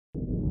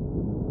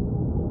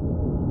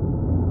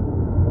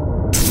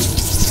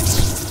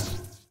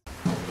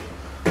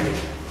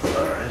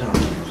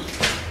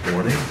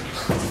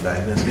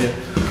Magnus here.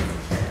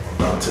 I'm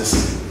about to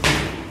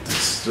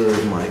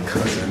disturb my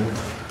cousin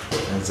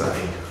as I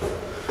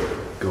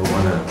go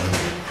on a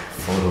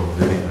photo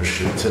video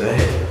shoot today.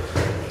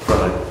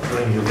 Thought I'd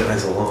bring you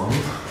guys along.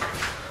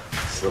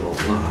 This little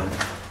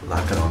vlog,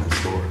 knocking on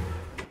his door.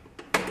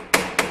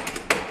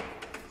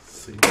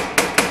 See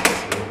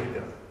what we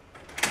got.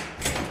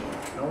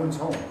 No one's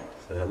home.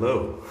 Say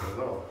hello.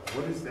 Hello.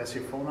 What is that's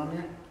your phone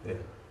on there?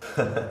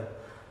 Yeah.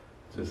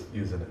 Just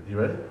using it.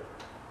 You ready?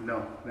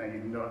 No,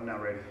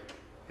 not ready.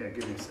 Yeah,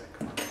 give me a sec.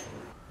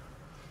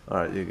 All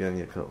right, you're getting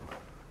your coat.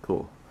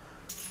 Cool.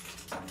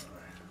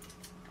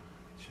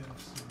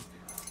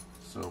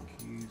 So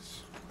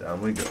keys.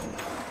 Down we go.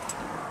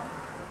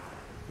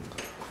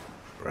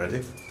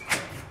 Ready?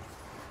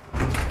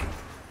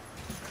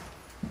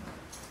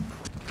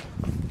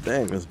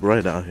 Dang, it's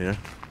bright out here.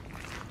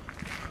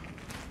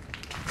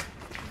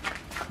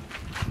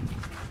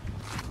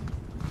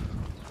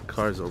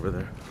 Car's over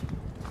there.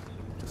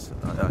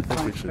 I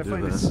think we should do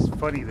find this. This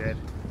funny that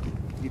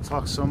you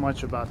talk so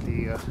much about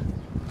the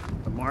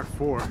Mark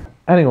IV.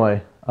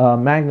 Anyway,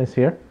 Magnus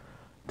here.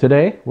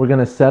 Today we're going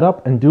to set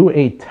up and do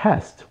a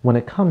test when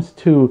it comes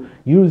to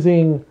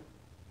using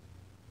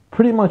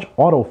pretty much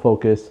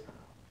autofocus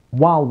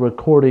while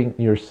recording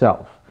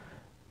yourself.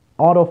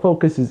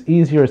 Autofocus is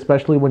easier,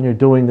 especially when you're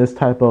doing this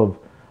type of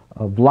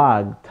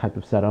vlog type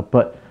of setup.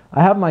 But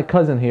I have my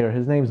cousin here.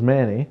 His name's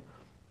Manny.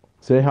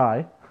 Say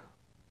hi.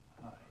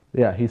 Hi.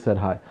 Yeah, he said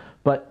hi.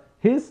 But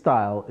his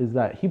style is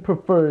that he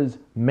prefers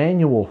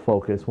manual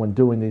focus when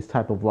doing these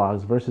type of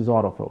vlogs versus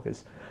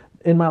autofocus.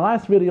 In my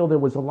last video, there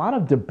was a lot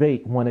of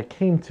debate when it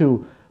came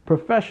to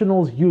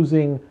professionals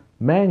using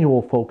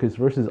manual focus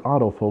versus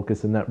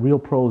autofocus, and that real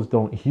pros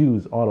don't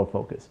use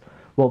autofocus.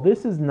 Well,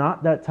 this is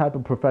not that type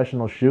of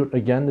professional shoot.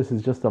 Again, this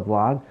is just a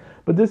vlog,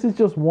 but this is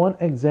just one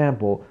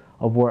example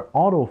of where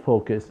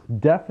autofocus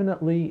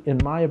definitely, in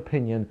my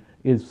opinion,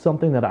 is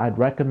something that I'd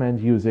recommend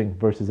using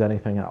versus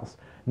anything else.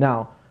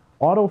 Now,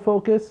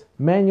 autofocus,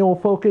 manual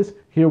focus,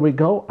 here we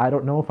go. I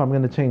don't know if I'm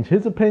going to change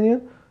his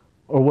opinion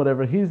or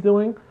whatever he's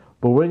doing,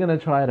 but we're going to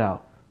try it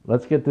out.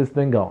 Let's get this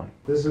thing going.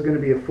 This is going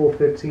to be a full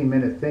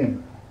 15-minute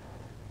thing.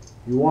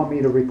 You want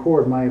me to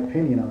record my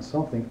opinion on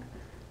something.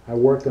 I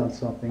worked on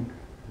something.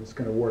 It's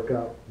going to work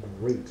out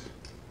great.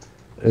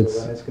 So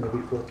then it's going to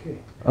be 4K.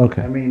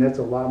 Okay. I mean, that's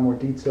a lot more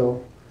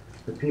detail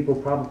that people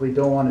probably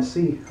don't want to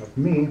see of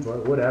me,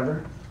 but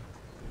whatever.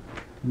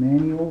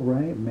 Manual,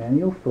 right?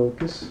 Manual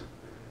focus.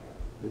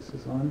 This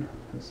is on,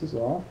 this is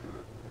off.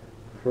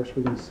 First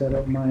we're going to set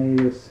up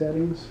my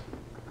settings.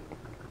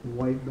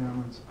 White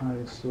balance,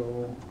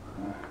 ISO,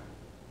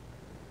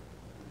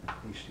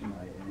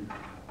 HDMI in,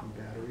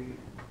 battery.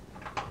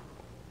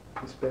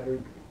 This battery,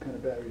 what kind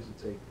of batteries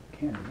it take?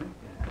 Canon, right?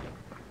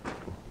 Yeah.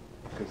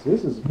 Because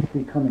this is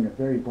becoming a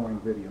very boring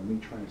video, me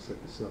trying to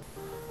set this up.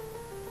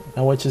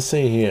 Now what you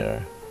see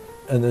here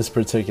in this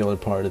particular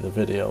part of the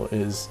video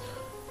is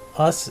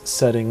us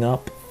setting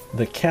up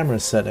the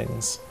camera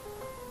settings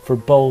for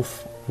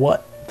both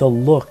what the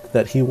look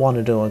that he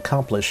wanted to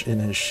accomplish in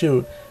his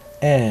shoot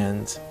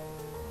and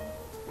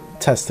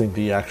testing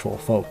the actual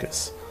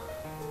focus.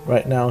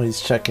 Right now he's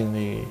checking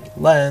the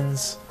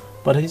lens,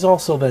 but he's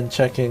also then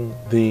checking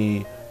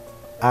the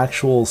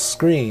actual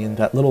screen,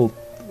 that little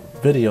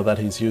video that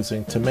he's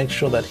using, to make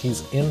sure that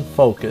he's in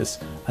focus,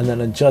 and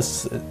then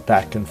adjusts it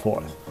back and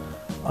forth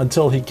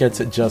until he gets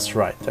it just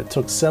right. That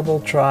took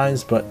several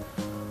tries, but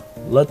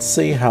let's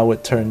see how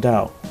it turned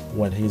out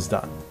when he's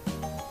done.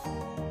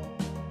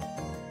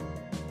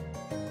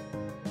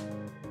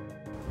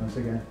 Once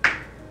again, there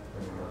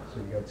we go. So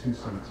you got two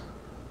scenes.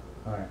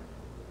 All right.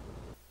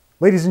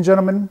 Ladies and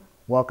gentlemen,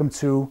 welcome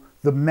to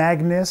the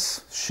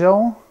Magnus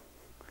Show.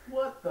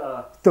 What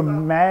the? The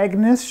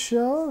Magnus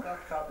Show?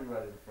 Stop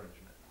copyright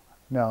infringement.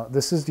 No,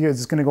 this is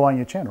going to go on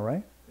your channel,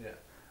 right? Yeah.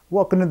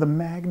 Welcome to the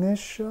Magnus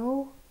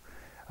Show.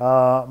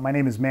 My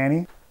name is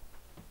Manny.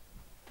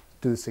 Let's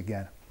do this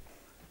again.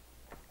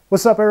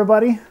 What's up,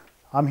 everybody?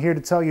 I'm here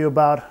to tell you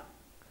about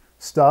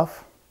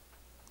stuff.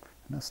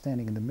 I'm not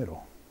standing in the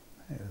middle.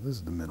 Hey, this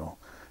is the middle.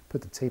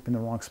 Put the tape in the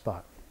wrong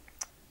spot.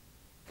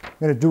 I'm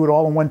going to do it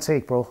all in one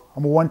take, bro.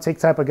 I'm a one-take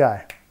type of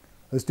guy.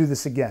 Let's do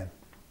this again.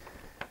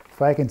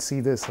 If I can see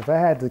this, if I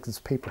had like, this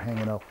paper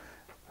hanging up.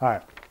 All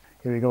right,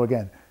 here we go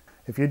again.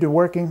 If you're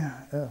working,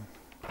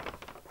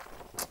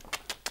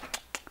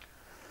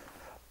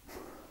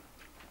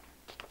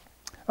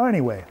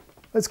 anyway,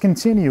 let's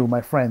continue,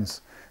 my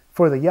friends,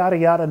 for the yada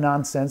yada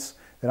nonsense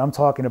that I'm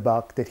talking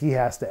about that he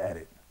has to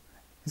edit.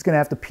 He's going to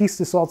have to piece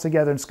this all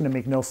together and it's going to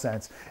make no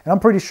sense. And I'm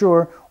pretty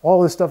sure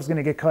all this stuff is going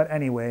to get cut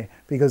anyway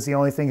because the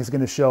only thing it's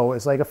going to show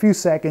is like a few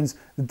seconds,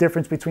 the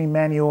difference between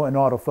manual and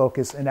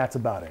autofocus, and that's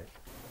about it.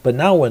 But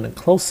now in a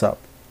close-up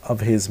of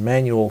his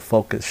manual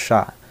focus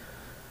shot,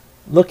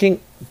 looking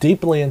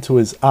deeply into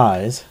his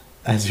eyes,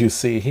 as you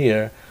see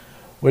here,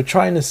 we're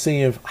trying to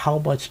see if how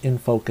much in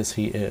focus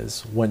he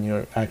is when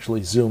you're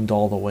actually zoomed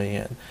all the way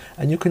in.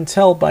 And you can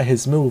tell by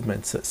his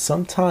movements that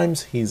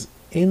sometimes he's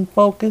in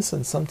focus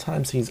and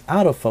sometimes he's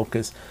out of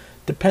focus,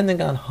 depending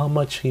on how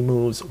much he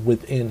moves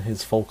within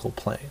his focal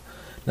plane.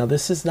 Now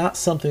this is not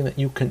something that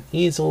you can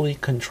easily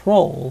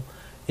control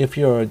if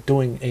you're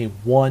doing a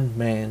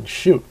one-man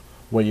shoot,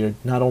 where you're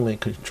not only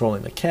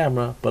controlling the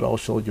camera, but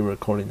also you're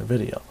recording the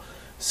video.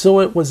 So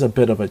it was a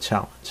bit of a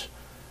challenge.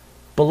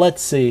 But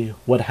let's see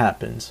what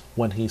happens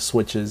when he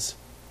switches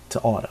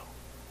to auto.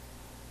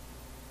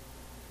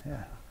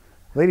 Yeah.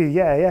 Lady,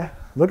 yeah.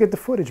 Look at the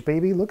footage,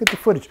 baby. Look at the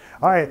footage.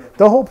 All right.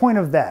 The whole point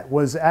of that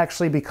was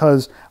actually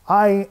because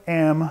I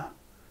am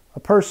a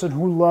person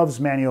who loves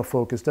manual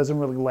focus, doesn't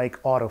really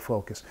like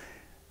autofocus.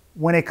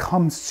 When it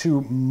comes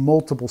to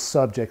multiple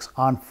subjects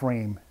on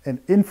frame,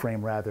 and in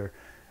frame rather,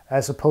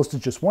 as opposed to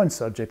just one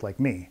subject like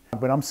me.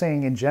 But I'm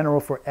saying in general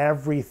for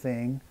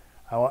everything,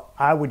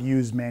 I would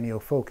use manual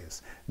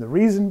focus. The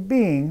reason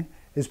being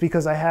is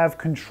because I have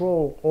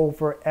control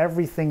over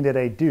everything that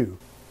I do.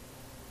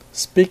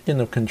 Speaking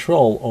of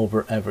control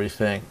over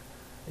everything,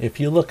 if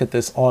you look at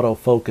this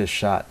autofocus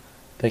shot,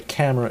 the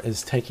camera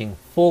is taking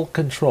full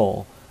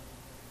control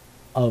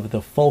of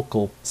the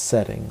focal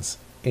settings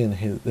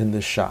in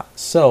this shot.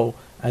 So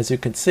as you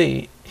can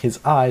see, his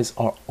eyes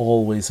are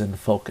always in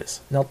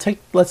focus. Now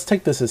let's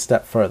take this a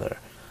step further.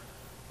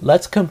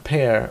 Let's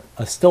compare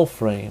a still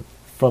frame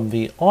from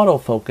the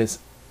autofocus,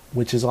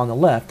 which is on the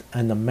left,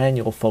 and the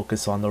manual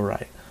focus on the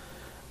right.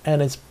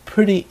 And it's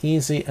pretty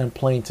easy and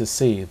plain to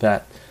see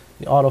that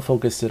the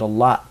autofocus did a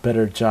lot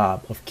better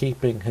job of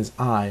keeping his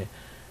eye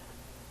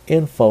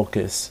in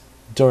focus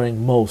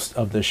during most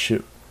of the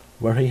shoot.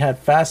 Where he had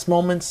fast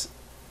moments,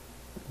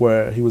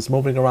 where he was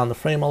moving around the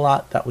frame a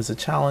lot, that was a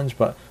challenge,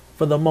 but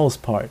for the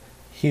most part,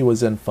 he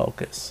was in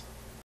focus.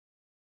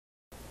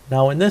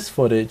 Now in this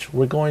footage,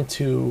 we're going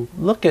to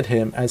look at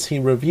him as he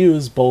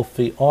reviews both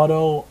the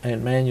auto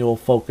and manual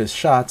focus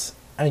shots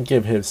and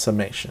give his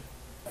summation.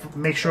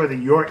 Make sure that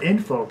you're in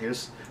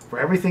focus for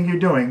everything you're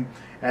doing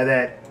and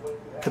that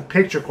the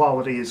picture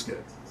quality is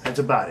good. That's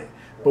about it.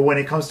 But when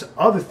it comes to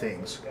other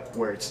things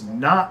where it's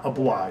not a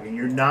blog and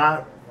you're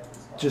not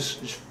just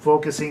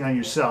focusing on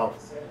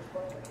yourself,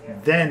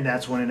 then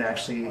that's when it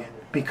actually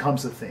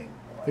becomes a thing.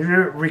 If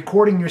you're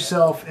recording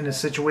yourself in a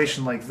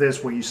situation like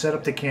this where you set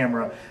up the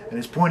camera and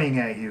it's pointing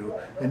at you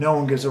and no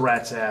one gives a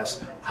rat's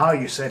ass how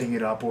you're setting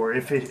it up, or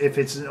if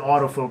it's an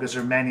autofocus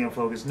or manual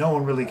focus, no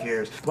one really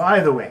cares. But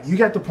either way, you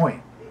got the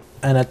point.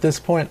 And at this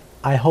point,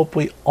 I hope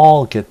we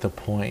all get the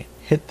point.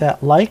 Hit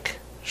that like,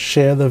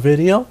 share the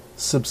video,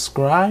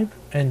 subscribe,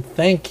 and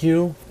thank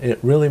you. It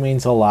really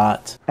means a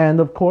lot. And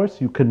of course,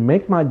 you can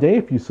make my day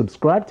if you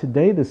subscribe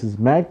today. This is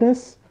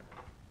Magnus,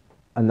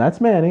 and that's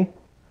Manny,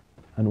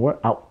 and we're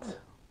out.